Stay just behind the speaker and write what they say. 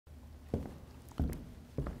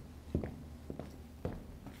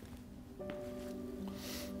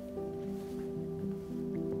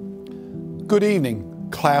Good evening,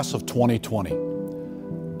 class of 2020.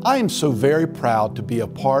 I am so very proud to be a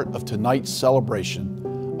part of tonight's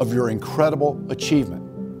celebration of your incredible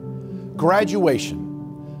achievement.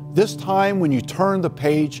 Graduation, this time when you turn the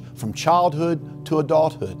page from childhood to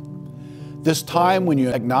adulthood. This time when you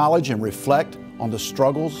acknowledge and reflect on the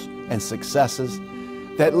struggles and successes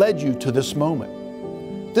that led you to this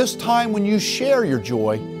moment. This time when you share your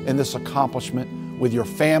joy in this accomplishment with your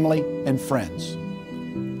family and friends.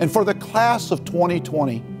 And for the class of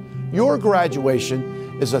 2020, your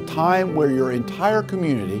graduation is a time where your entire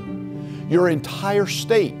community, your entire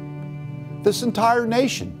state, this entire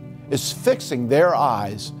nation is fixing their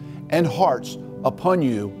eyes and hearts upon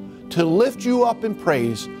you to lift you up in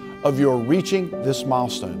praise of your reaching this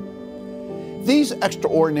milestone. These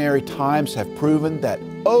extraordinary times have proven that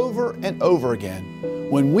over and over again,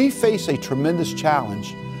 when we face a tremendous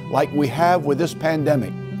challenge like we have with this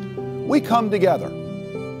pandemic, we come together,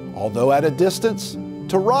 although at a distance,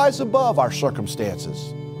 to rise above our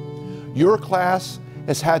circumstances. Your class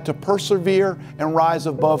has had to persevere and rise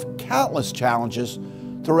above countless challenges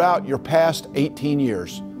throughout your past 18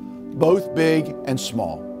 years, both big and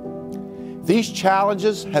small. These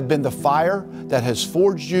challenges have been the fire that has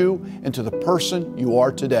forged you into the person you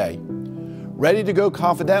are today, ready to go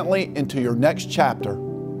confidently into your next chapter,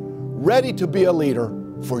 ready to be a leader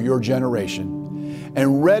for your generation,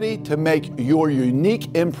 and ready to make your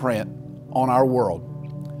unique imprint on our world.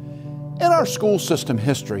 In our school system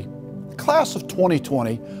history, the class of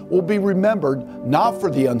 2020 will be remembered not for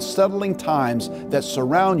the unsettling times that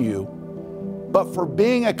surround you, but for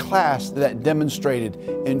being a class that demonstrated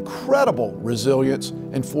incredible resilience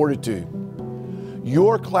and fortitude.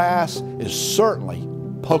 Your class is certainly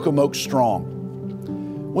Pocomoke strong.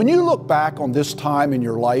 When you look back on this time in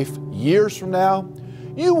your life years from now,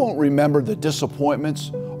 you won't remember the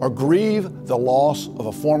disappointments or grieve the loss of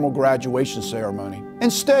a formal graduation ceremony.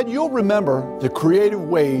 Instead, you'll remember the creative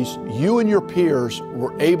ways you and your peers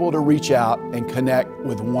were able to reach out and connect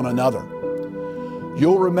with one another.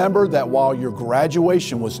 You'll remember that while your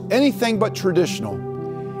graduation was anything but traditional,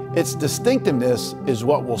 its distinctiveness is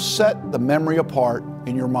what will set the memory apart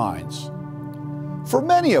in your minds. For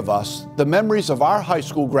many of us, the memories of our high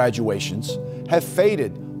school graduations have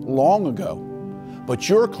faded long ago. But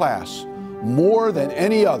your class, more than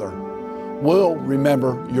any other, will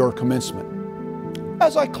remember your commencement.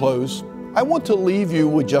 As I close, I want to leave you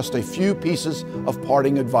with just a few pieces of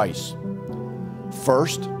parting advice.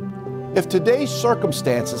 First, if today's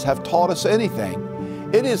circumstances have taught us anything,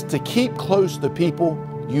 it is to keep close the people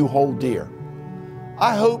you hold dear.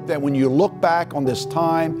 I hope that when you look back on this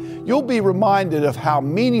time, you'll be reminded of how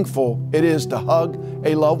meaningful it is to hug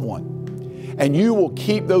a loved one, and you will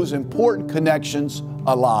keep those important connections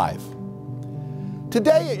alive.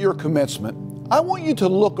 Today at your commencement, I want you to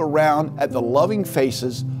look around at the loving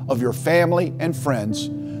faces of your family and friends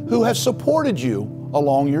who have supported you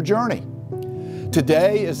along your journey.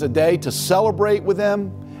 Today is a day to celebrate with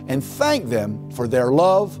them and thank them for their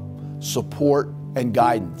love, support, and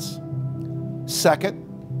guidance.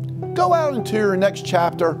 Second, go out into your next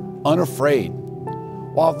chapter unafraid.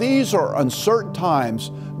 While these are uncertain times,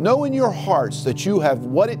 know in your hearts that you have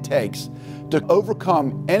what it takes to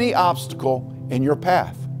overcome any obstacle in your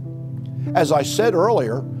path. As I said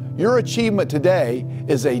earlier, your achievement today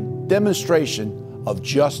is a demonstration of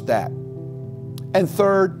just that. And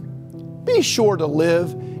third, be sure to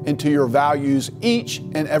live into your values each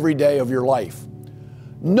and every day of your life.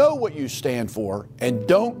 Know what you stand for and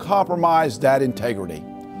don't compromise that integrity.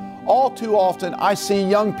 All too often, I see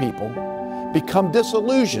young people become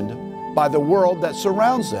disillusioned by the world that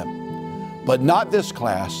surrounds them. But not this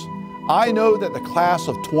class. I know that the class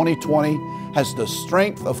of 2020 has the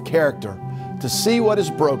strength of character to see what is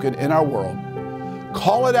broken in our world,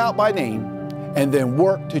 call it out by name, and then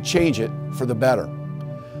work to change it for the better.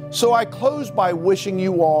 So I close by wishing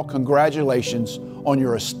you all congratulations on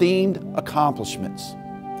your esteemed accomplishments.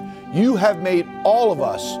 You have made all of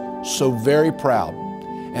us so very proud,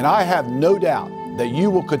 and I have no doubt that you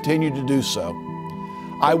will continue to do so.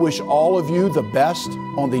 I wish all of you the best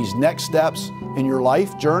on these next steps in your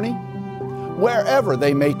life journey, wherever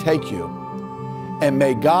they may take you. And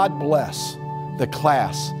may God bless the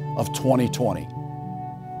class of 2020.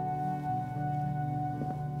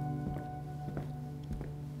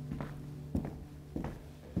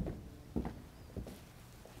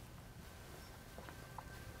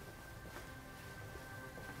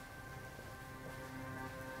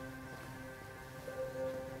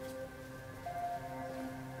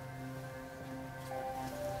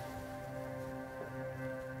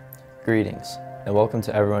 Greetings, and welcome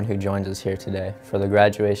to everyone who joins us here today for the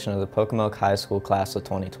graduation of the Pocomoke High School Class of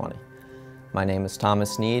 2020. My name is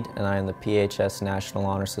Thomas Need, and I am the PHS National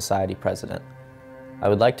Honor Society President. I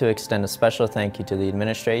would like to extend a special thank you to the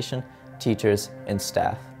administration, teachers, and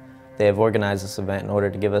staff. They have organized this event in order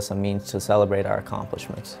to give us a means to celebrate our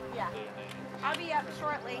accomplishments. Yeah, I'll be up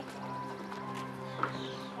shortly.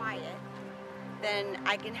 Quiet. Then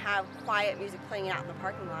I can have quiet music playing out in the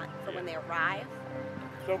parking lot for when they arrive.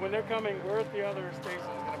 So when they're coming, where at the other station? Is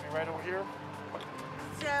it going to be right over here?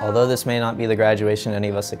 Although this may not be the graduation any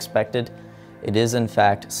of us expected, it is in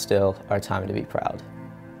fact still our time to be proud.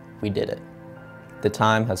 We did it. The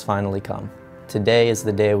time has finally come. Today is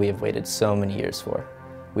the day we have waited so many years for.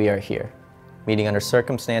 We are here, meeting under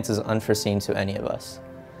circumstances unforeseen to any of us.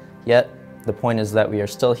 Yet, the point is that we are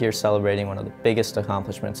still here celebrating one of the biggest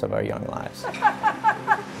accomplishments of our young lives.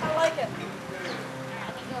 I like it.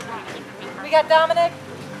 We got Dominic.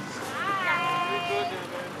 Hi.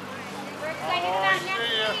 We're excited about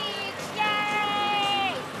next week.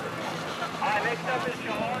 Yay! Next up is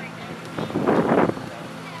Sean.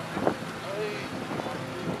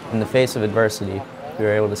 In the face of adversity, we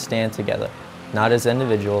were able to stand together, not as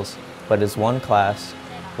individuals, but as one class,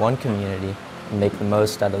 one community, and make the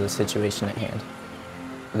most out of the situation at hand.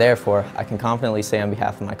 Therefore, I can confidently say on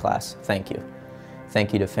behalf of my class, thank you.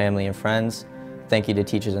 Thank you to family and friends, thank you to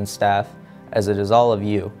teachers and staff, as it is all of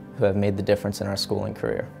you who have made the difference in our school and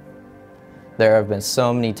career. There have been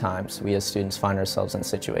so many times we as students find ourselves in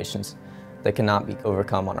situations that cannot be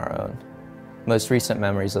overcome on our own. Most recent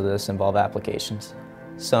memories of this involve applications.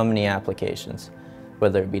 So many applications,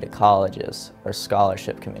 whether it be to colleges or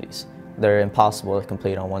scholarship committees, they're impossible to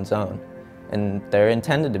complete on one's own. And they're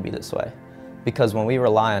intended to be this way, because when we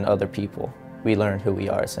rely on other people, we learn who we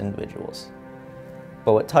are as individuals.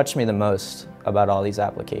 But what touched me the most about all these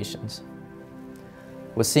applications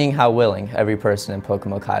was seeing how willing every person in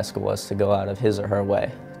Pocomoke High School was to go out of his or her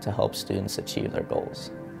way to help students achieve their goals.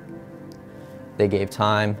 They gave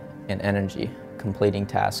time and energy completing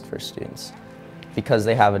tasks for students because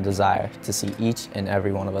they have a desire to see each and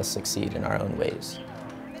every one of us succeed in our own ways.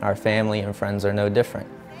 Our family and friends are no different,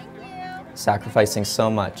 sacrificing so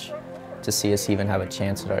much to see us even have a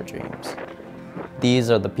chance at our dreams. These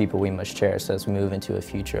are the people we must cherish as we move into a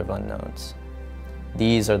future of unknowns.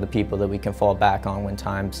 These are the people that we can fall back on when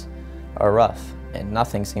times are rough and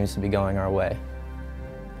nothing seems to be going our way.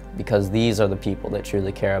 Because these are the people that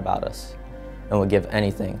truly care about us and would give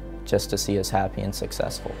anything just to see us happy and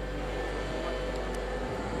successful.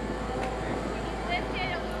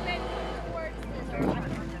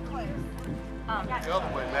 The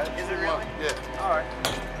other way, Matt. Is it really? Yeah. All right.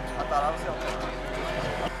 I thought I was helping.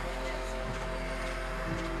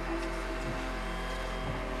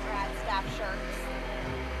 Grad staff shirts.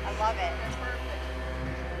 I love it.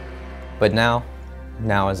 But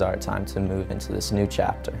now is our time to move into this new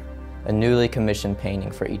chapter, a newly commissioned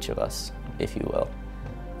painting for each of us, if you will,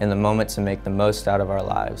 in the moment to make the most out of our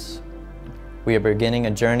lives. We are beginning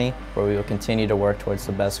a journey where we will continue to work towards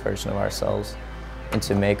the best version of ourselves and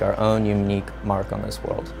to make our own unique mark on this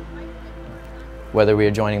world. Whether we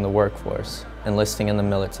are joining the workforce, enlisting in the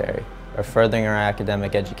military, or furthering our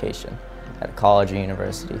academic education at a college or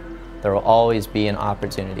university, there will always be an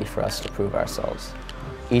opportunity for us to prove ourselves.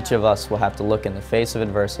 Each of us will have to look in the face of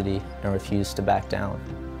adversity and refuse to back down.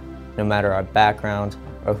 No matter our background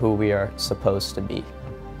or who we are supposed to be,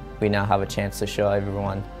 we now have a chance to show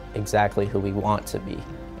everyone exactly who we want to be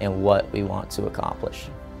and what we want to accomplish.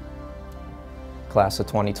 Class of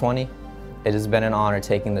 2020, it has been an honor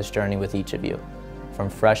taking this journey with each of you. From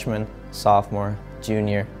freshman, sophomore,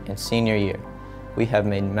 junior, and senior year, we have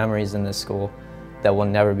made memories in this school that will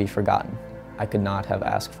never be forgotten. I could not have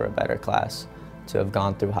asked for a better class to have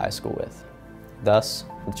gone through high school with. Thus,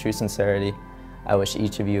 with true sincerity, I wish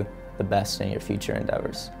each of you the best in your future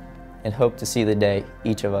endeavors, and hope to see the day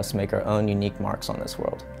each of us make our own unique marks on this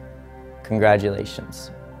world.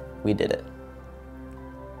 Congratulations, we did it.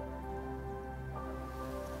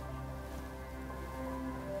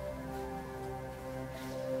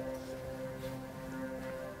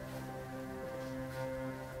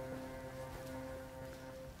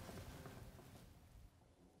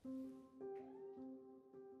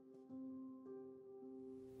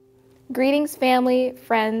 Greetings, family,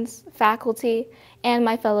 friends, faculty, and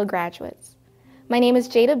my fellow graduates. My name is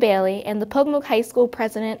Jada Bailey, and the Pocomoke High School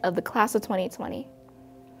president of the class of 2020.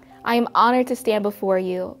 I am honored to stand before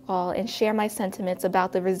you all and share my sentiments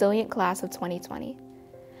about the resilient class of 2020.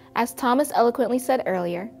 As Thomas eloquently said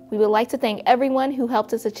earlier, we would like to thank everyone who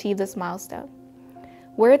helped us achieve this milestone.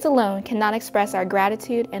 Words alone cannot express our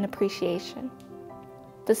gratitude and appreciation.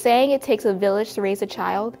 The saying, "It takes a village to raise a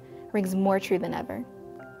child," rings more true than ever.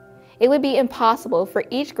 It would be impossible for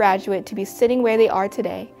each graduate to be sitting where they are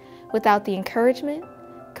today without the encouragement,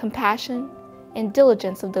 compassion, and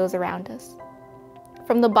diligence of those around us.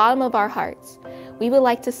 From the bottom of our hearts, we would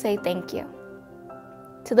like to say thank you.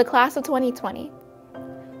 To the class of 2020,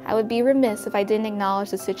 I would be remiss if I didn't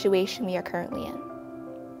acknowledge the situation we are currently in.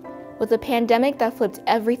 With a pandemic that flipped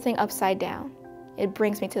everything upside down, it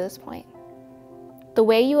brings me to this point. The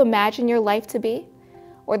way you imagine your life to be,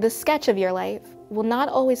 or the sketch of your life, will not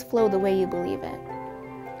always flow the way you believe it.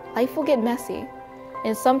 Life will get messy,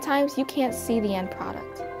 and sometimes you can't see the end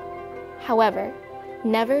product. However,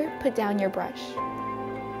 never put down your brush.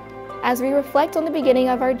 As we reflect on the beginning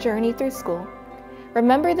of our journey through school,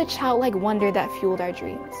 remember the childlike wonder that fueled our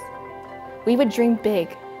dreams. We would dream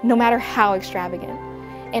big, no matter how extravagant,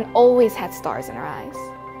 and always had stars in our eyes.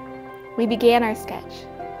 We began our sketch,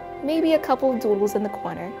 maybe a couple of doodles in the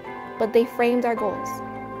corner, but they framed our goals.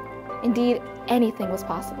 Indeed, anything was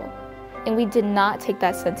possible, and we did not take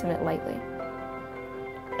that sentiment lightly.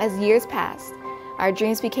 As years passed, our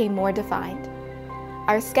dreams became more defined.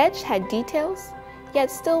 Our sketch had details, yet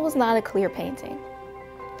still was not a clear painting.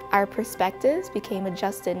 Our perspectives became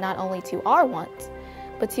adjusted not only to our wants,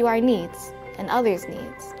 but to our needs and others'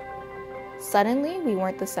 needs. Suddenly, we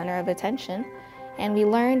weren't the center of attention, and we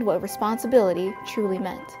learned what responsibility truly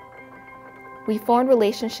meant. We formed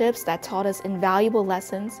relationships that taught us invaluable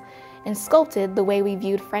lessons and sculpted the way we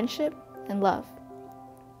viewed friendship and love.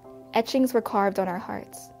 Etchings were carved on our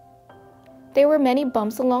hearts. There were many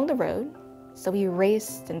bumps along the road, so we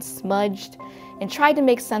raced and smudged and tried to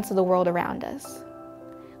make sense of the world around us.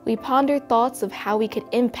 We pondered thoughts of how we could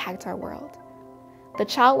impact our world. The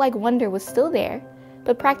childlike wonder was still there,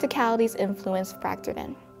 but practicality's influence factored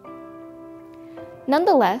in.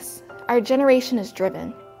 Nonetheless, our generation is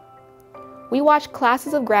driven. We watched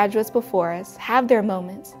classes of graduates before us have their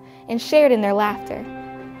moments and shared in their laughter.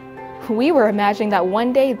 We were imagining that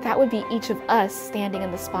one day that would be each of us standing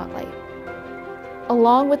in the spotlight.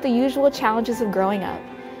 Along with the usual challenges of growing up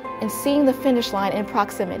and seeing the finish line in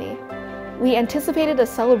proximity, we anticipated a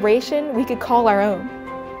celebration we could call our own.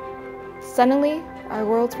 Suddenly, our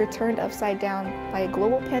worlds were turned upside down by a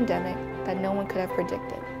global pandemic that no one could have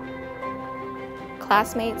predicted.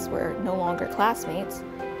 Classmates were no longer classmates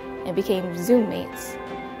and became Zoom mates.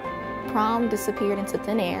 Prom disappeared into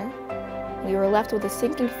thin air. We were left with a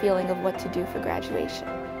sinking feeling of what to do for graduation.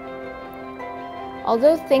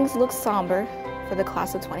 Although things looked somber for the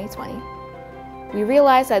class of 2020, we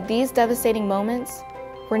realized that these devastating moments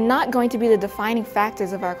were not going to be the defining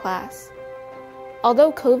factors of our class.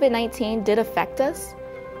 Although COVID-19 did affect us,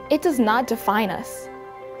 it does not define us.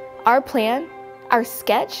 Our plan, our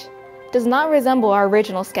sketch, does not resemble our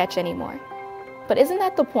original sketch anymore. But isn't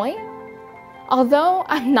that the point? Although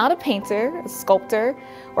I'm not a painter, a sculptor,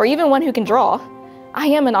 or even one who can draw, I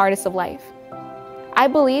am an artist of life. I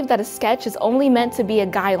believe that a sketch is only meant to be a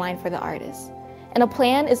guideline for the artist, and a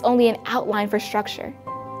plan is only an outline for structure.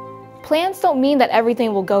 Plans don't mean that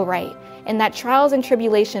everything will go right and that trials and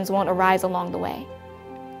tribulations won't arise along the way.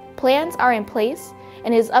 Plans are in place,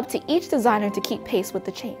 and it is up to each designer to keep pace with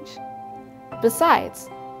the change. Besides,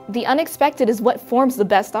 the unexpected is what forms the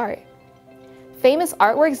best art. Famous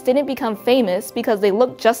artworks didn't become famous because they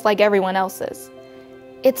looked just like everyone else's.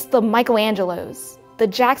 It's the Michelangelos, the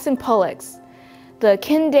Jackson Pollocks, the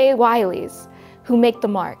Kehinde Wileys who make the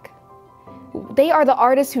mark. They are the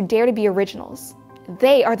artists who dare to be originals.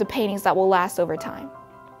 They are the paintings that will last over time.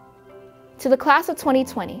 To the class of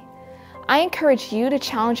 2020, I encourage you to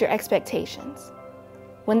challenge your expectations.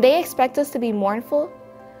 When they expect us to be mournful,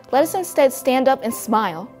 let us instead stand up and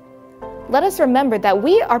smile. Let us remember that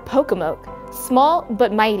we are Pocomoke, small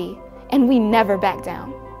but mighty, and we never back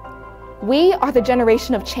down. We are the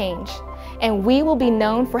generation of change, and we will be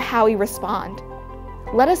known for how we respond.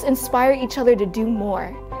 Let us inspire each other to do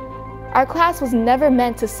more. Our class was never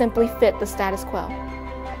meant to simply fit the status quo.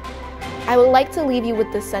 I would like to leave you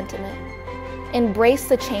with this sentiment. Embrace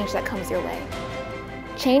the change that comes your way.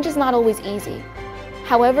 Change is not always easy.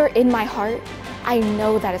 However, in my heart, I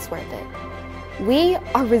know that it's worth it. We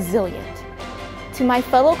are resilient. To my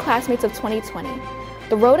fellow classmates of 2020,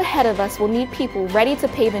 the road ahead of us will need people ready to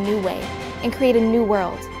pave a new way and create a new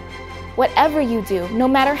world. Whatever you do, no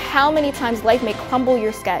matter how many times life may crumble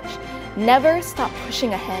your sketch, never stop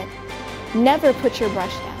pushing ahead. Never put your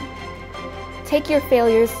brush down. Take your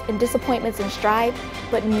failures and disappointments in stride,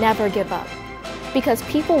 but never give up. Because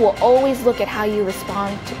people will always look at how you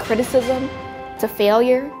respond to criticism, to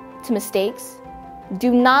failure, to mistakes.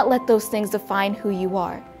 Do not let those things define who you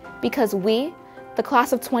are, because we, the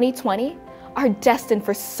class of 2020, are destined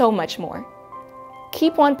for so much more.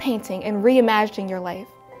 Keep on painting and reimagining your life,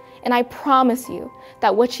 and I promise you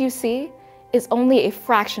that what you see is only a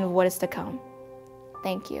fraction of what is to come.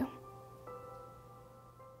 Thank you.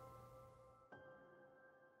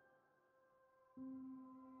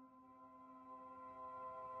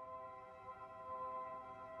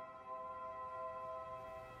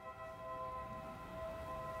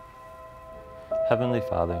 Heavenly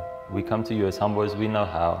Father, we come to you as humble as we know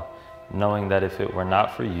how, knowing that if it were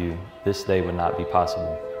not for you, this day would not be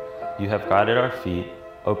possible. You have guided our feet,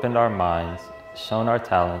 opened our minds, shown our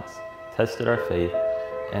talents, tested our faith,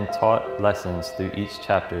 and taught lessons through each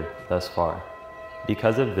chapter thus far.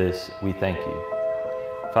 Because of this, we thank you.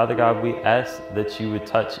 Father God, we ask that you would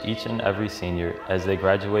touch each and every senior as they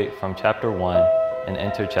graduate from chapter 1 and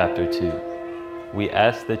enter chapter 2. We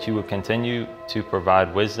ask that you would continue to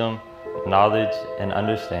provide wisdom, knowledge, and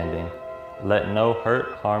understanding. Let no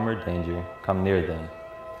hurt, harm, or danger come near them.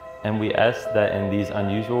 And we ask that in these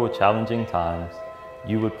unusual, challenging times,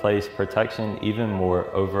 you would place protection even more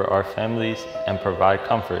over our families and provide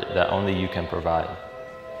comfort that only you can provide.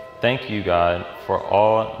 Thank you, God, for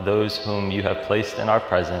all those whom you have placed in our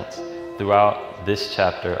presence throughout this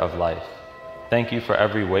chapter of life. Thank you for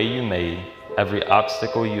every way you made, every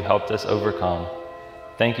obstacle you helped us overcome.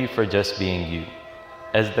 Thank you for just being you.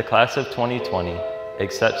 As the class of 2020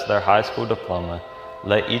 accepts their high school diploma,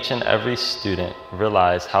 let each and every student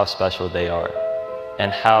realize how special they are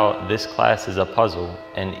and how this class is a puzzle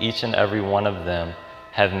and each and every one of them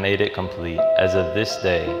have made it complete as of this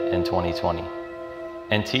day in 2020.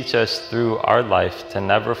 And teach us through our life to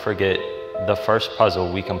never forget the first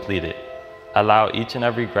puzzle we completed. Allow each and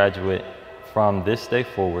every graduate from this day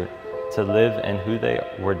forward to live in who they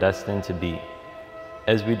were destined to be.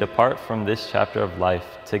 As we depart from this chapter of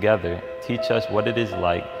life together, teach us what it is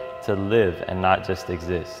like to live and not just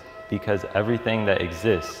exist, because everything that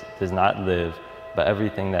exists does not live, but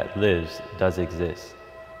everything that lives does exist.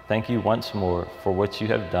 Thank you once more for what you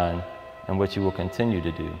have done and what you will continue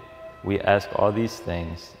to do. We ask all these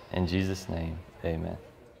things in Jesus' name, amen.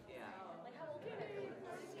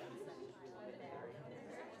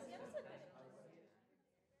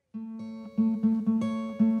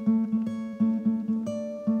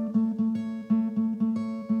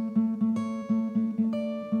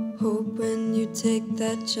 Hope when you take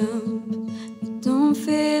that jump, you don't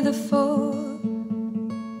fear the fall.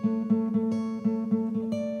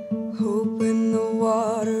 Hope when the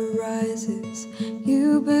water rises,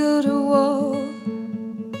 you build a wall.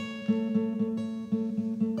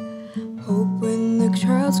 Hope when the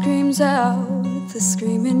crowd screams out, they're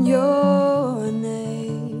screaming your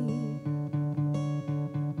name.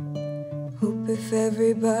 Hope if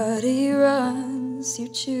everybody runs, you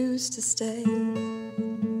choose to stay.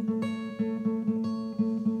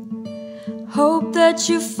 Hope that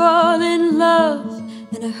you fall in love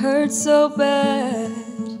and it hurts so bad.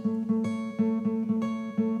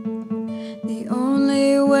 The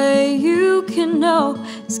only way you can know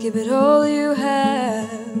is give it all you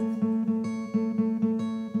have.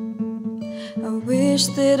 I wish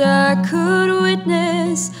that I could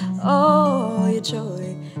witness all your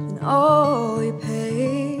joy and all your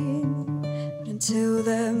pain, but until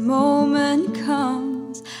that moment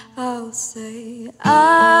comes, I'll say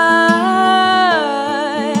I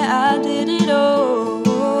did it all.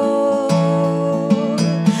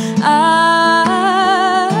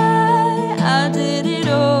 I did it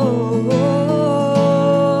all.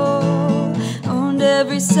 Owned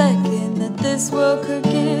every second that this world could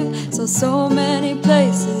give. Saw so many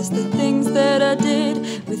places, the things that I did.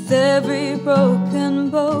 With every broken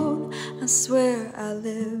bone, I swear I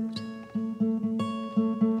lived.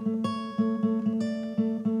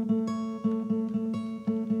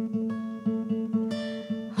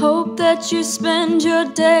 Hope that you spend your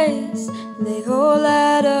days and they all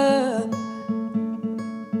add up.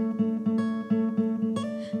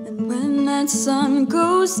 And when that sun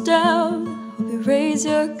goes down, hope you raise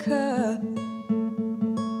your cup.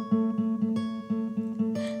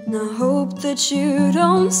 And I hope that you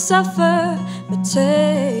don't suffer, but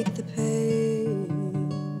take the pain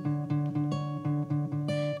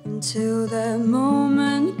until that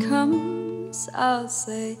moment comes. I'll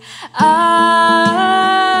say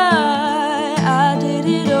I did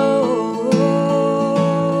it all.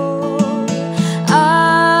 I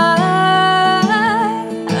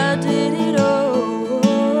did it all.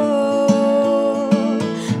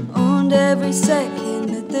 Owned every second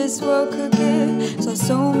that this world could give. Saw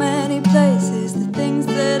so many places, the things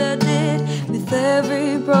that I did. With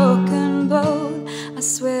every broken bone, I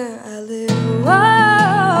swear I live. Whoa.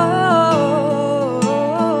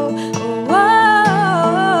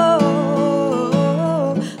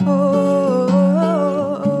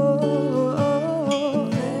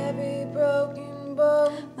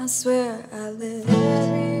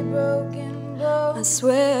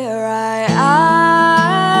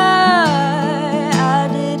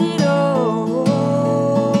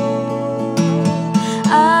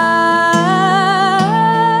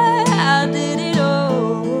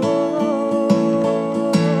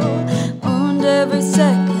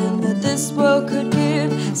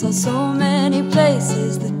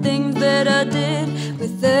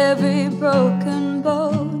 broken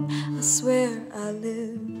bone, I swear I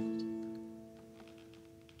lived.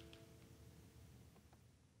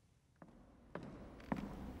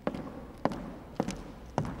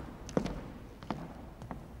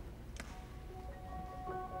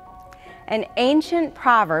 An ancient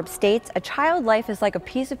proverb states, "A child life is like a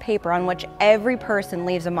piece of paper on which every person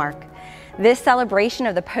leaves a mark." This celebration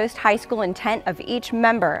of the post-high school intent of each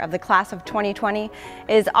member of the class of 2020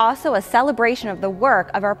 is also a celebration of the work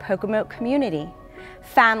of our Pocomoke community.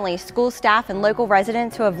 Families, school staff, and local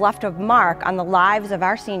residents who have left a mark on the lives of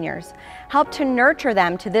our seniors help to nurture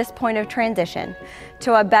them to this point of transition,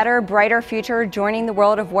 to a better, brighter future, joining the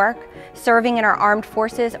world of work, serving in our armed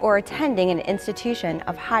forces, or attending an institution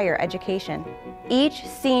of higher education. Each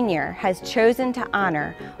senior has chosen to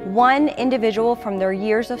honor one individual from their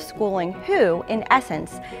years of schooling who, in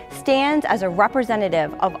essence, stands as a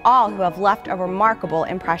representative of all who have left a remarkable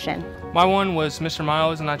impression. My one was Mr.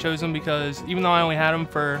 Miles, and I chose him because even though I only had him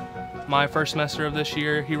for my first semester of this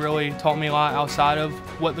year, he really taught me a lot outside of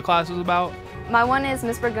what the class was about. My one is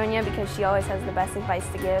Miss Bergonia because she always has the best advice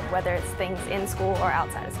to give, whether it's things in school or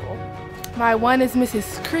outside of school. My one is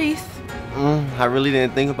Mrs. Crease. I really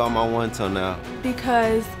didn't think about my one till now.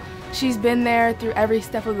 Because she's been there through every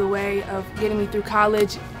step of the way of getting me through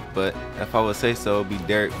college. But if I would say so, it'd be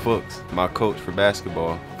Derek Fuchs, my coach for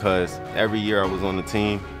basketball, because every year I was on the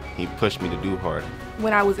team, he pushed me to do hard.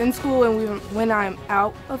 When I was in school and when I'm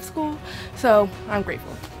out of school, so I'm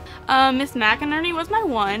grateful. Miss McInerney was my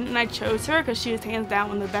one, and I chose her because she was hands down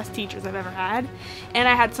one of the best teachers I've ever had, and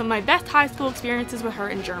I had some of my best high school experiences with her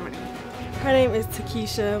in Germany. Her name is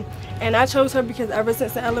Takesha, and I chose her because ever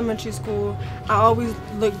since in elementary school, I always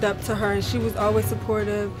looked up to her, and she was always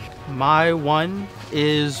supportive. My one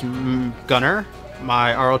is Gunner,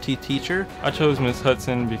 my ROT teacher. I chose Miss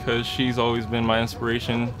Hudson because she's always been my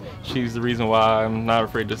inspiration. She's the reason why I'm not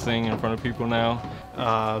afraid to sing in front of people now.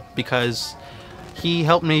 Because he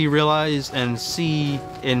helped me realize and see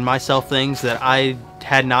in myself things that I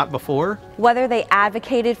had not before. Whether they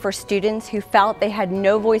advocated for students who felt they had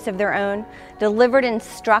no voice of their own, delivered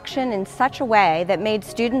instruction in such a way that made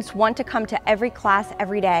students want to come to every class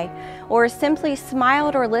every day, or simply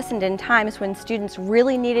smiled or listened in times when students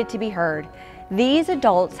really needed to be heard, these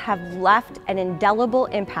adults have left an indelible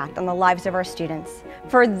impact on the lives of our students.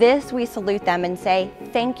 For this, we salute them and say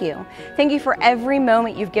thank you. Thank you for every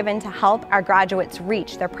moment you've given to help our graduates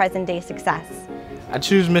reach their present-day success. I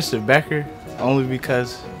choose Mr. Becker only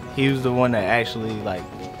because he was the one that actually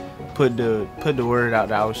put the word out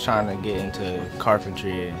that I was trying to get into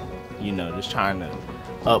carpentry and, you know, just trying to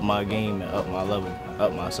up my game and up my level,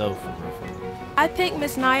 up myself. I picked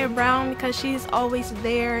Miss Nia Brown because she's always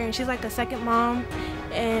there and she's like a second mom,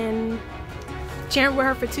 and sharing with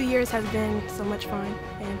her for 2 years has been so much fun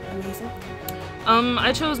and amazing.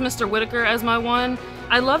 I chose Mr. Whitaker as my one.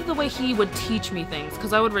 I loved the way he would teach me things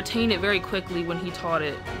because I would retain it very quickly when he taught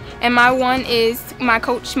it. And my one is my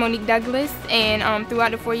coach, Monique Douglas, and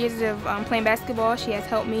throughout the 4 years of playing basketball, she has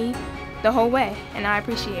helped me the whole way, and I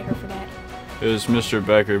appreciate her for that. It was Mr.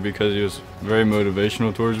 Becker because he was very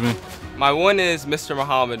motivational towards me. My one is Mr.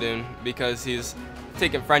 Mohammedan because he's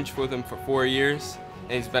taken French with him for 4 years,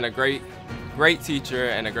 and he's been a great teacher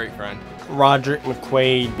and a great friend. Roderick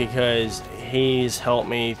McQuaid because he's helped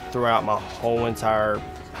me throughout my whole entire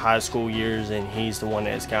high school years, and he's the one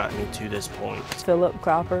that's gotten me to this point. Philip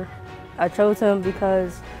Cropper. I chose him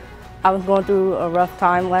because I was going through a rough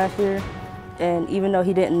time last year, and even though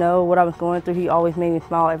he didn't know what I was going through, he always made me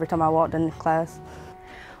smile every time I walked in class.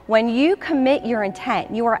 When you commit your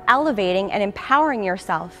intent, you are elevating and empowering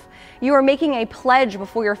yourself. You are making a pledge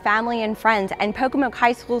before your family and friends and Pocomoke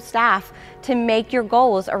High School staff to make your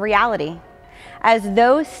goals a reality. As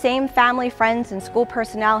those same family, friends, and school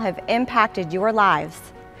personnel have impacted your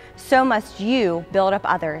lives, so must you build up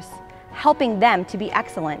others, helping them to be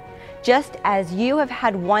excellent, just as you have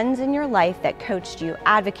had ones in your life that coached you,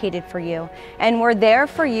 advocated for you, and were there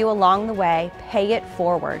for you along the way. Pay it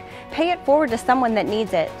forward. Pay it forward to someone that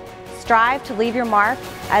needs it. Strive to leave your mark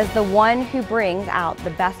as the one who brings out the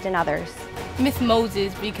best in others. Miss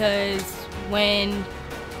Moses, because when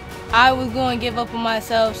I was going to give up on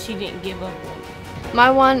myself, she didn't give up on me. My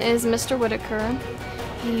one is Mr. Whitaker.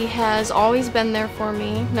 He has always been there for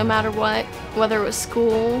me, no matter what, whether it was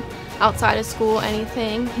school, outside of school,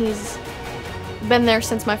 anything. He's been there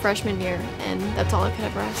since my freshman year, and that's all I could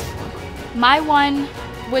ever ask for. My one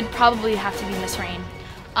would probably have to be Miss Rain.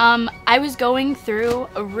 I was going through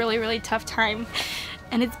a really tough time,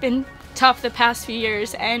 and it's been tough the past few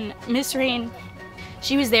years, and Miss Rain,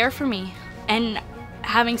 she was there for me, and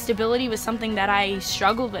having stability was something that I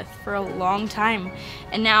struggled with for a long time,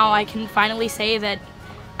 and now I can finally say that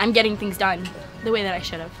I'm getting things done the way that I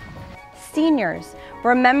should have. Seniors,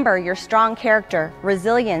 remember your strong character,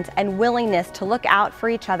 resilience, and willingness to look out for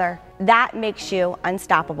each other. That makes you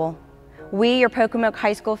unstoppable. We, your Pocomoke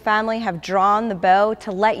High School family, have drawn the bow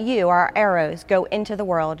to let you, our arrows, go into the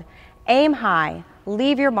world. Aim high,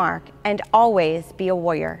 leave your mark, and always be a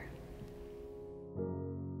warrior.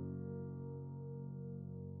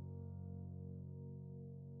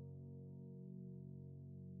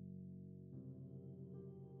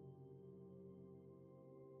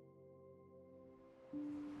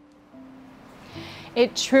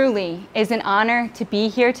 It truly is an honor to be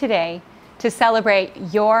here today to celebrate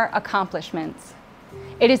your accomplishments.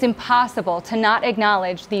 It is impossible to not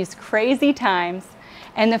acknowledge these crazy times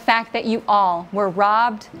and the fact that you all were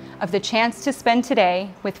robbed of the chance to spend today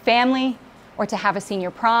with family, or to have a senior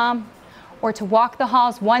prom, or to walk the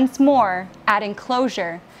halls once more, adding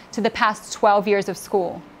closure to the past 12 years of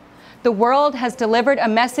school. The world has delivered a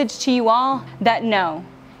message to you all that no,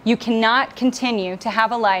 you cannot continue to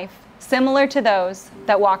have a life similar to those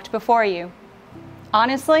that walked before you.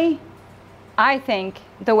 Honestly, I think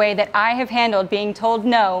the way that I have handled being told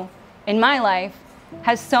no in my life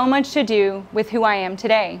has so much to do with who I am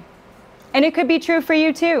today. And it could be true for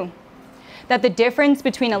you too, that the difference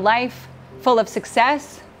between a life full of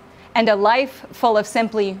success and a life full of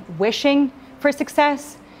simply wishing for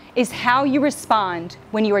success is how you respond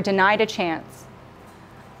when you are denied a chance.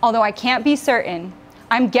 Although I can't be certain,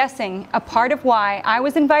 I'm guessing a part of why I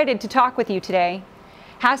was invited to talk with you today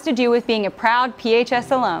has to do with being a proud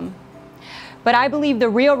PHS alum. But I believe the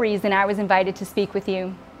real reason I was invited to speak with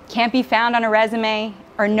you can't be found on a resume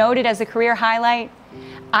or noted as a career highlight.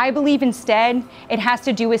 I believe instead it has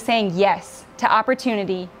to do with saying yes to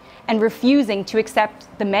opportunity and refusing to accept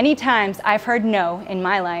the many times I've heard no in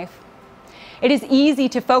my life. It is easy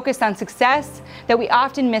to focus on success that we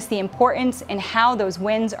often miss the importance in how those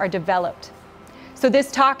wins are developed. So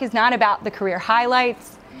this talk is not about the career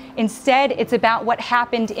highlights. Instead, it's about what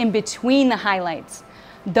happened in between the highlights.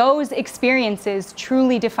 Those experiences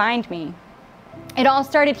truly defined me. It all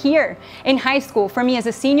started here in high school for me as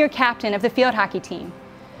a senior captain of the field hockey team.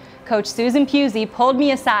 Coach Susan Pusey pulled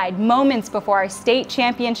me aside moments before our state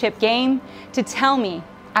championship game to tell me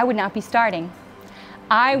I would not be starting.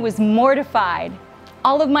 I was mortified.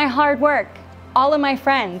 All of my hard work, all of my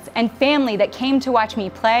friends and family that came to watch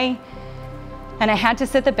me play, and I had to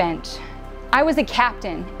sit the bench. I was a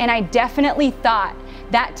captain, and I definitely thought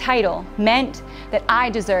that title meant that I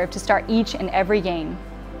deserved to start each and every game.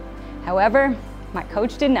 However, my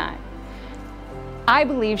coach did not. I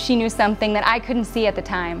believe she knew something that I couldn't see at the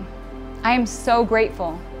time. I am so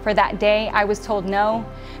grateful for that day I was told no,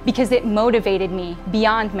 because it motivated me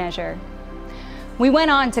beyond measure. We went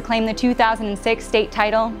on to claim the 2006 state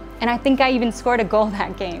title, and I think I even scored a goal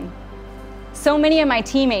that game. So many of my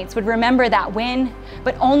teammates would remember that win,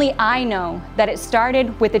 but only I know that it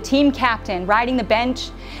started with the team captain riding the bench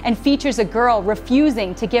and features a girl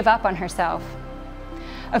refusing to give up on herself.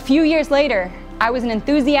 A few years later, I was an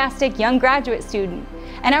enthusiastic young graduate student,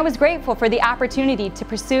 and I was grateful for the opportunity to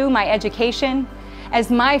pursue my education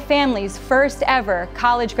as my family's first ever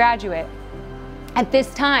college graduate. At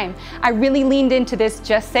this time, I really leaned into this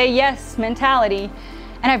just say yes mentality,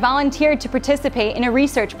 and I volunteered to participate in a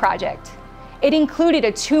research project. It included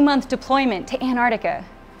a 2-month deployment to Antarctica.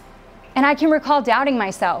 And I can recall doubting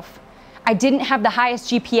myself. I didn't have the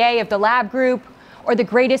highest GPA of the lab group or the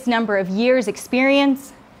greatest number of years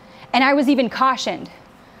experience. And I was even cautioned.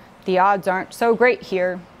 The odds aren't so great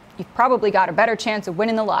here. You've probably got a better chance of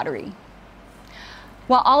winning the lottery.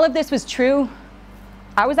 While all of this was true,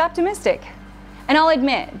 I was optimistic. And I'll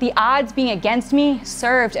admit, the odds being against me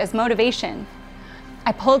served as motivation.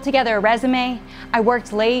 I pulled together a resume, I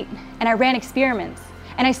worked late, and I ran experiments,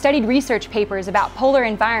 and I studied research papers about polar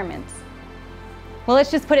environments. Well, let's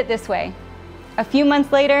just put it this way. A few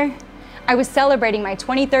months later, I was celebrating my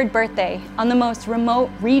 23rd birthday on the most remote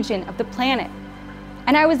region of the planet.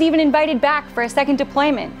 And I was even invited back for a second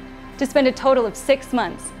deployment to spend a total of 6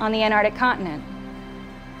 months on the Antarctic continent.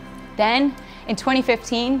 Then, in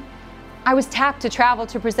 2015, I was tapped to travel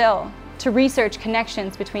to Brazil to research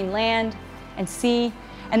connections between land and sea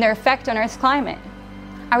and their effect on Earth's climate.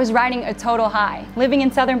 I was riding a total high, living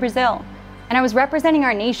in southern Brazil, and I was representing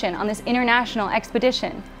our nation on this international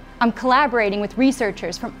expedition. I'm collaborating with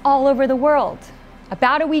researchers from all over the world.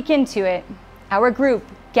 About a week into it, our group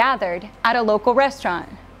gathered at a local restaurant,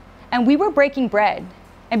 and we were breaking bread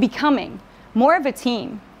and becoming more of a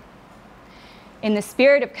team. In the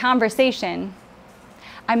spirit of conversation,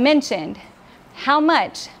 I mentioned how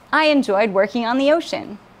much I enjoyed working on the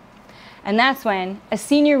ocean. And that's when a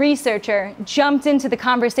senior researcher jumped into the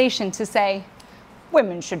conversation to say,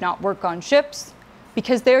 women should not work on ships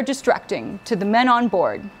because they're distracting to the men on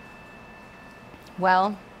board.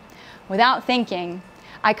 Well, without thinking,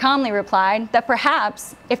 I calmly replied that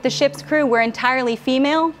perhaps if the ship's crew were entirely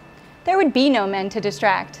female, there would be no men to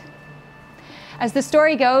distract. As the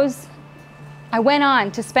story goes, I went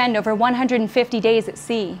on to spend over 150 days at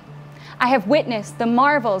sea. I have witnessed the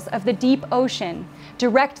marvels of the deep ocean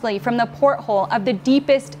directly from the porthole of the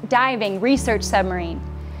deepest diving research submarine.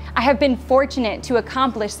 I have been fortunate to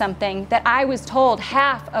accomplish something that I was told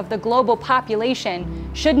half of the global population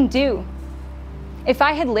shouldn't do. If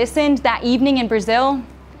I had listened that evening in Brazil,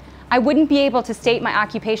 I wouldn't be able to state my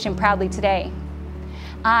occupation proudly today.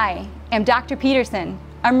 I am Dr. Peterson,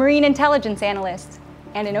 a marine intelligence analyst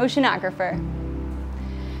and an oceanographer.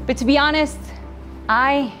 But to be honest,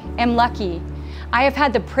 I am lucky. I have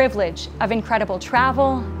had the privilege of incredible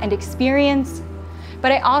travel and experience,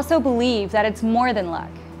 but I also believe that it's more than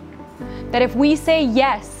luck. That if we say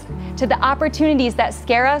yes to the opportunities that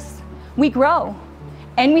scare us, we grow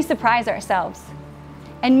and we surprise ourselves.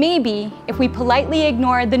 And maybe if we politely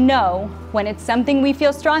ignore the no when it's something we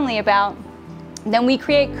feel strongly about, then we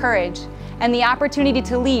create courage and the opportunity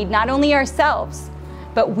to lead not only ourselves,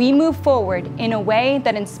 but we move forward in a way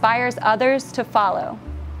that inspires others to follow.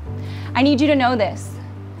 I need you to know this.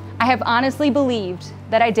 I have honestly believed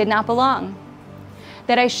that I did not belong,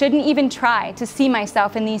 that I shouldn't even try to see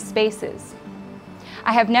myself in these spaces.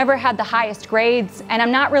 I have never had the highest grades, and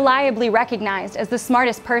I'm not reliably recognized as the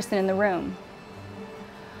smartest person in the room.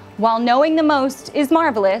 While knowing the most is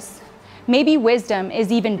marvelous, maybe wisdom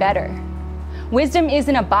is even better. Wisdom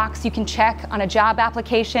isn't a box you can check on a job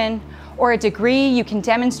application or a degree you can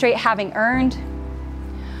demonstrate having earned.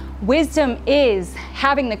 Wisdom is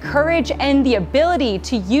having the courage and the ability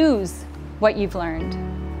to use what you've learned.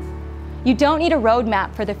 You don't need a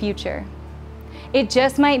roadmap for the future. It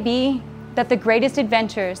just might be that the greatest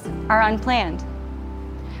adventures are unplanned.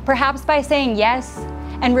 Perhaps by saying yes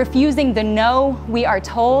and refusing the no we are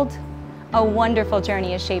told, a wonderful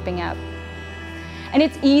journey is shaping up. And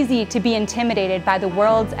it's easy to be intimidated by the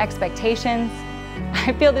world's expectations.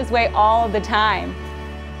 I feel this way all the time.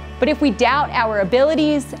 But if we doubt our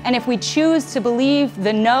abilities and if we choose to believe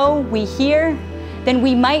the no we hear, then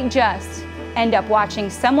we might just end up watching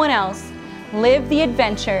someone else live the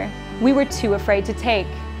adventure we were too afraid to take.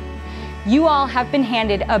 You all have been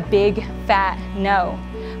handed a big, fat no.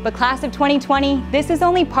 But class of 2020, this is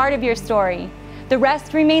only part of your story. The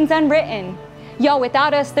rest remains unwritten. Y'all,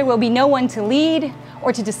 without us, there will be no one to lead,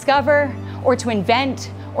 or to discover, or to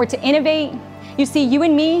invent, or to innovate. You see, you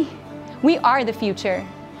and me, we are the future.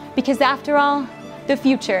 Because after all, the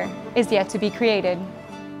future is yet to be created.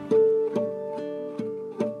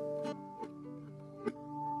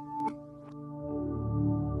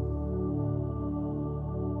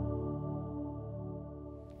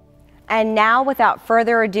 And now, without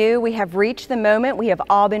further ado, we have reached the moment we have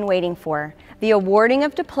all been waiting for, the awarding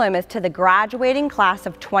of diplomas to the graduating class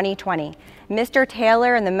of 2020. Mr.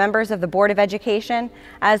 Taylor and the members of the Board of Education,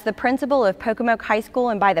 as the principal of Pocomoke High School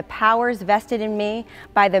and by the powers vested in me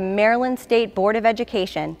by the Maryland State Board of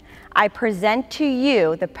Education, I present to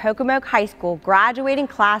you the Pocomoke High School graduating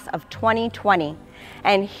class of 2020.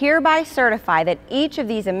 And hereby certify that each of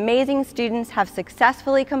these amazing students have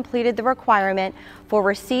successfully completed the requirement for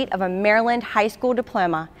receipt of a Maryland high school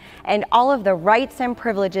diploma and all of the rights and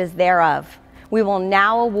privileges thereof. We will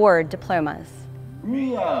now award diplomas.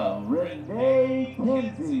 Mia Renee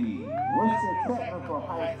Kinsey, Worcester Technical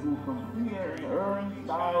High School completer in early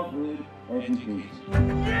childhood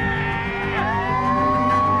education.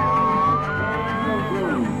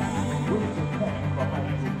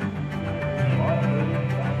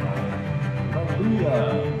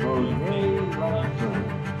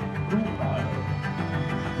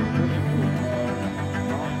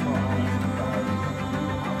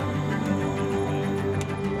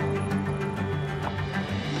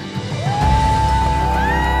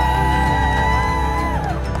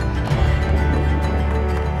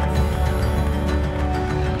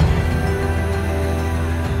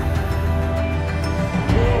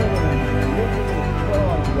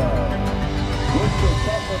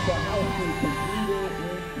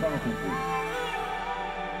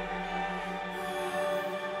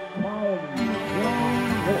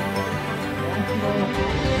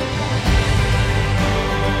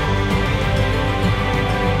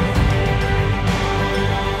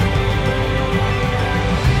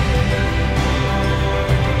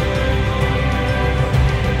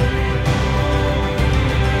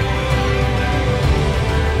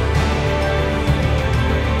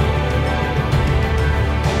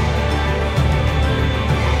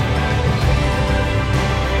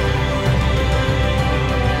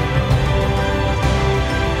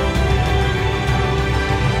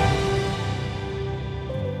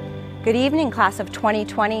 Good evening, class of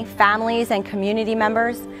 2020, families and community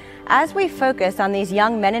members. As we focus on these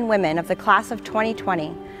young men and women of the class of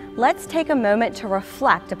 2020, let's take a moment to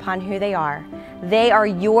reflect upon who they are. They are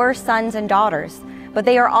your sons and daughters, but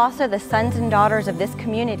they are also the sons and daughters of this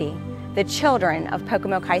community, the children of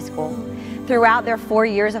Pocomoke High School. Throughout their 4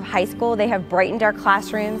 years of high school, they have brightened our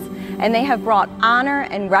classrooms, and they have brought honor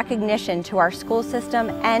and recognition to our school system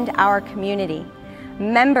and our community.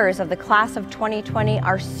 Members of the class of 2020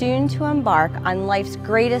 are soon to embark on life's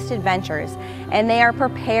greatest adventures, and they are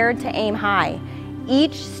prepared to aim high.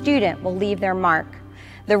 Each student will leave their mark.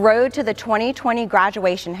 The road to the 2020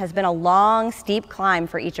 graduation has been a long, steep climb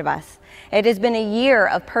for each of us. It has been a year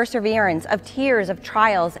of perseverance, of tears, of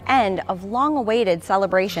trials, and of long-awaited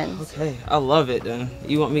celebrations. Okay, I love it then.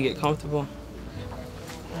 You want me to get comfortable?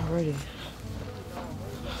 Alrighty.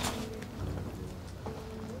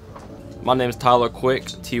 My name is Tyler Quick,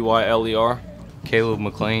 Tyler. Caleb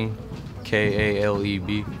McLean,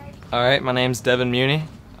 Kaleb. Alright, my name's Devin Muni,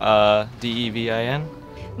 Devin.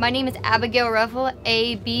 My name is Abigail Ruffle,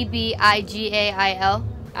 Abbigail.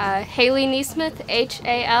 Haley Neesmith,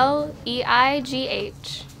 Haleigh.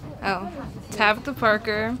 Oh, Tabitha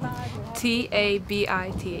Parker,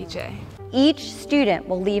 Tabitha. Each student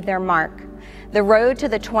will leave their mark. The road to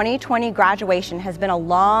the 2020 graduation has been a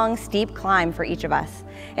long, steep climb for each of us.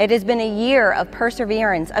 It has been a year of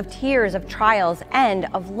perseverance, of tears, of trials, and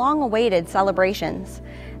of long-awaited celebrations.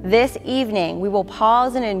 This evening, we will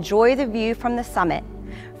pause and enjoy the view from the summit,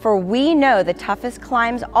 for we know the toughest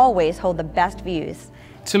climbs always hold the best views.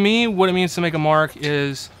 To me, what it means to make a mark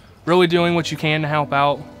is really doing what you can to help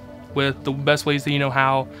out with the best ways that you know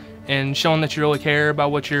how, and showing that you really care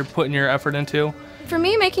about what you're putting your effort into. For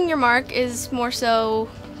me, making your mark is more so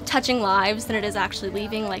touching lives than it is actually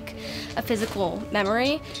leaving like a physical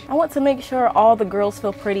memory. I want to make sure all the girls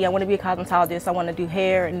feel pretty. I want to be a cosmetologist. I want to do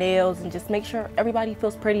hair and nails and just make sure everybody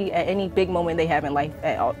feels pretty at any big moment they have in life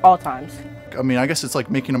at all times. I mean, I guess it's like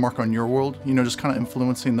making a mark on your world, you know, just kind of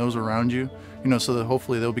influencing those around you, you know, so that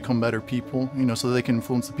hopefully they'll become better people, you know, so that they can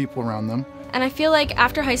influence the people around them. And I feel like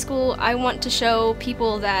after high school, I want to show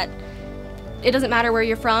people that it doesn't matter where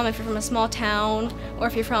you're from, if you're from a small town or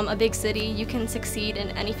if you're from a big city, you can succeed in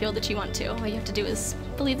any field that you want to. All you have to do is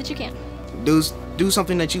believe that you can. Do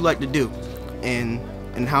something that you like to do. And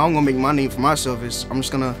how I'm gonna make my name for myself is I'm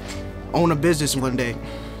just gonna own a business one day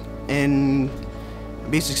and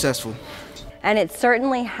be successful. And it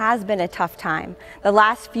certainly has been a tough time. The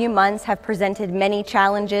last few months have presented many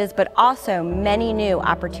challenges, but also many new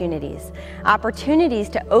opportunities. Opportunities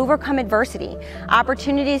to overcome adversity,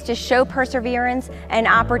 opportunities to show perseverance, and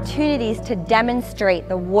opportunities to demonstrate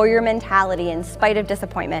the warrior mentality in spite of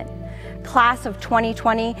disappointment. Class of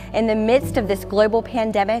 2020, in the midst of this global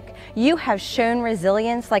pandemic, you have shown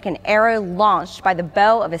resilience like an arrow launched by the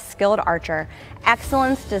bow of a skilled archer.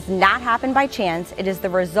 Excellence does not happen by chance. It is the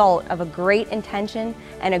result of a great intention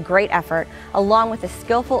and a great effort, along with the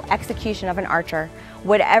skillful execution of an archer.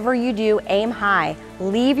 Whatever you do, aim high,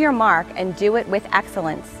 leave your mark, and do it with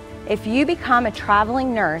excellence. If you become a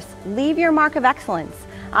traveling nurse, leave your mark of excellence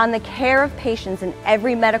on the care of patients in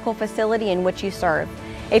every medical facility in which you serve.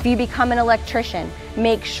 If you become an electrician,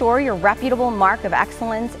 make sure your reputable mark of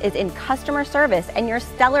excellence is in customer service and your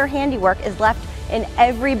stellar handiwork is left in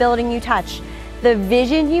every building you touch. The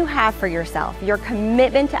vision you have for yourself, your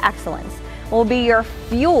commitment to excellence, will be your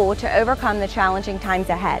fuel to overcome the challenging times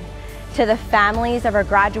ahead. To the families of our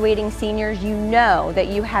graduating seniors, you know that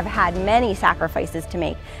you have had many sacrifices to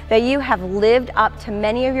make, that you have lived up to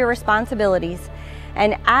many of your responsibilities.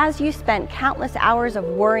 And as you spent countless hours of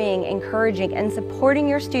worrying, encouraging, and supporting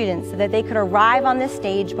your students so that they could arrive on this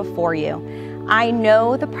stage before you, I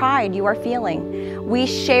know the pride you are feeling. We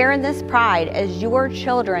share in this pride as your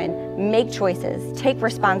children make choices, take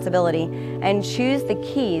responsibility, and choose the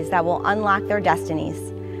keys that will unlock their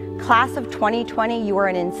destinies. Class of 2020, you are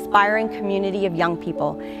an inspiring community of young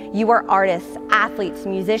people. You are artists, athletes,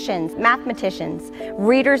 musicians, mathematicians,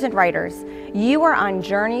 readers, and writers. You are on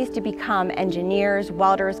journeys to become engineers,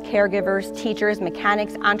 welders, caregivers, teachers,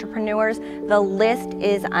 mechanics, entrepreneurs. The list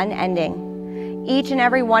is unending. Each and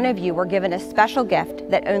every one of you were given a special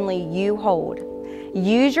gift that only you hold.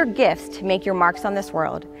 Use your gifts to make your marks on this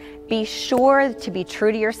world. Be sure to be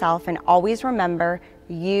true to yourself and always remember,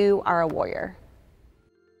 you are a warrior.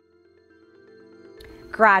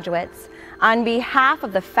 Graduates, on behalf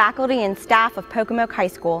of the faculty and staff of Pocomoke High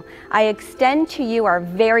School, I extend to you our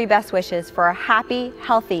very best wishes for a happy,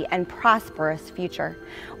 healthy, and prosperous future.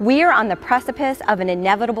 We are on the precipice of an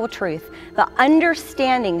inevitable truth, the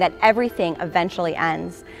understanding that everything eventually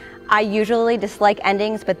ends. I usually dislike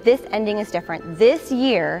endings, but this ending is different. This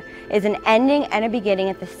year is an ending and a beginning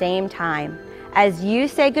at the same time. As you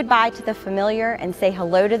say goodbye to the familiar and say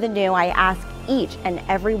hello to the new, I ask each and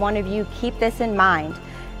every one of you, keep this in mind.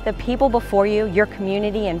 The people before you, your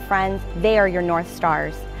community and friends, they are your North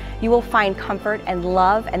Stars. You will find comfort and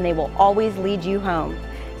love, and they will always lead you home.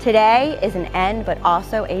 Today is an end, but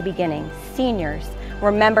also a beginning. Seniors,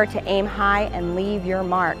 remember to aim high and leave your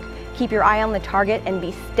mark. Keep your eye on the target and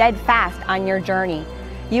be steadfast on your journey.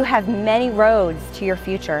 You have many roads to your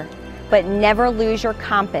future, but never lose your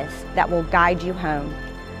compass that will guide you home.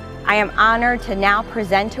 I am honored to now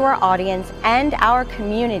present to our audience and our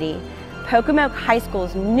community Pocomoke High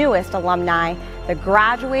School's newest alumni, the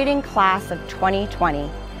graduating class of 2020.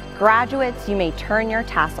 Graduates, you may turn your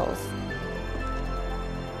tassels.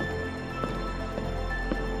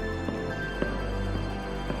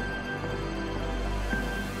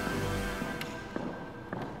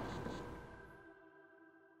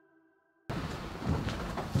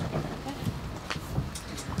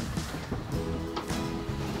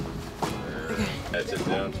 That's it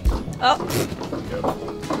down. Oh.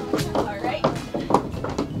 All right.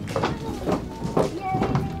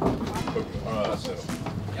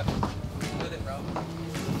 Yep. Good it, bro.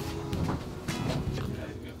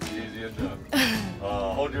 Easy enough.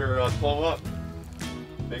 Hold your diploma up.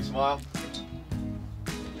 Big smile.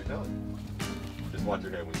 You're done. Just watch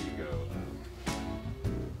your head when you go.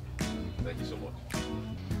 Thank you so much.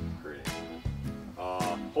 Great.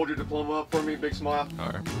 Hold your diploma up for me. Big smile. All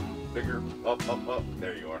right. Bigger. Up, up, up.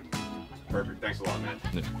 There you are. Perfect. Thanks a lot, man.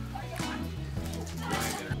 Yeah.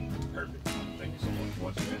 Perfect. Thank you so much.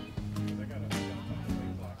 Watch your head.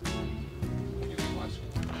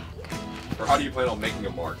 Or how do you plan on making a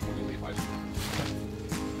mark when you leave high school?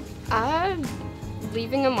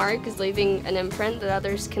 Leaving a mark is leaving an imprint that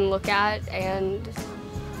others can look at and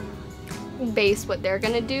base what they're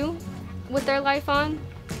gonna do with their life on.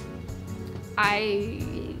 I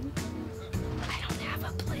don't have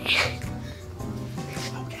a plan.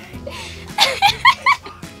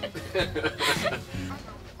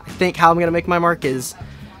 I think how I'm gonna make my mark is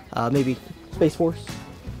maybe Space Force.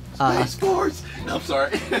 Space Force. No, I'm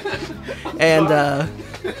sorry. And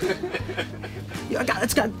yeah,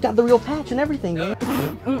 it's got the real patch and everything, man.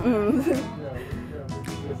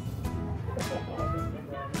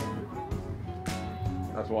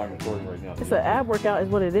 That's why I'm recording right now. It's an ab workout is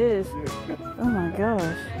what it is. Oh my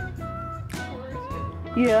gosh.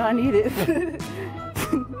 Yeah, I need it.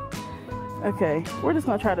 Okay, we're just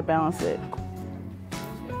gonna try to balance it.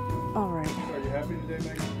 All right. Are you happy today,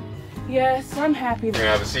 Megan? Yes, I'm happy. You're gonna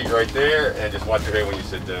have a seat right there and just watch your head when you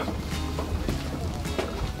sit down.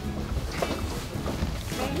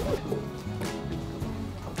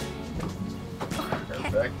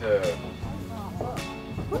 Perfect.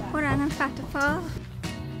 Hold on, I'm about to fall.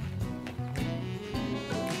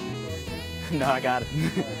 No, I got it.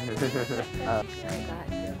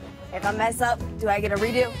 If I mess up, do I get a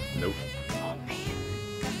redo? Nope. Oh man.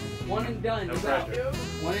 One and done. No out. pressure.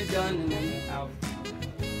 One and done, and then out.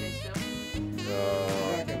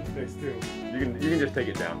 You can just take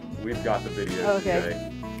it down. We've got the video Okay.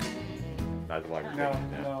 today. That's why we're taking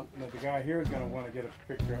it down. No, the guy here is going to want to get a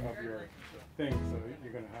picture of your thing, so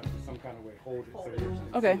you're going to have to some kind of way hold it. So you're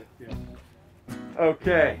Okay. Yeah.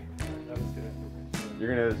 Okay.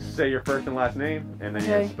 You're gonna say your first and last name, and then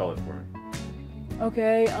you're Okay. gonna spell it for me.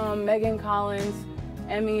 Okay, Megan Collins,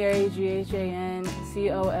 MEAGHAN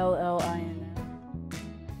COLLIN.